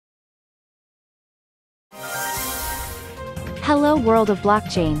Hello world of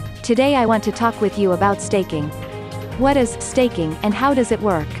blockchain. Today I want to talk with you about staking. What is staking and how does it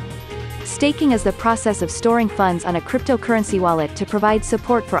work? Staking is the process of storing funds on a cryptocurrency wallet to provide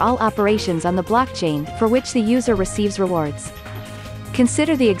support for all operations on the blockchain, for which the user receives rewards.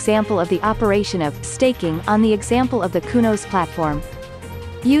 Consider the example of the operation of staking on the example of the Counos platform.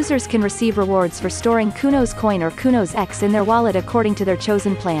 Users can receive rewards for storing Counos Coin or Counos X in their wallet according to their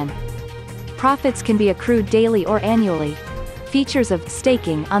chosen plan. Profits can be accrued daily or annually. Features of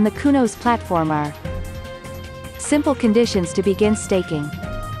staking on the Counos platform are: simple conditions to begin staking,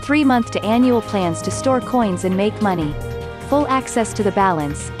 3-month to annual plans to store coins and make money, full access to the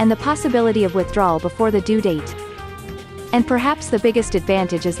balance, and the possibility of withdrawal before the due date. And perhaps the biggest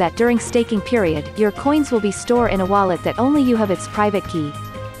advantage is that during staking period, your coins will be stored in a wallet that only you have its private key.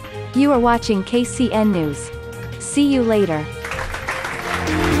 You are watching KCN News. See you later.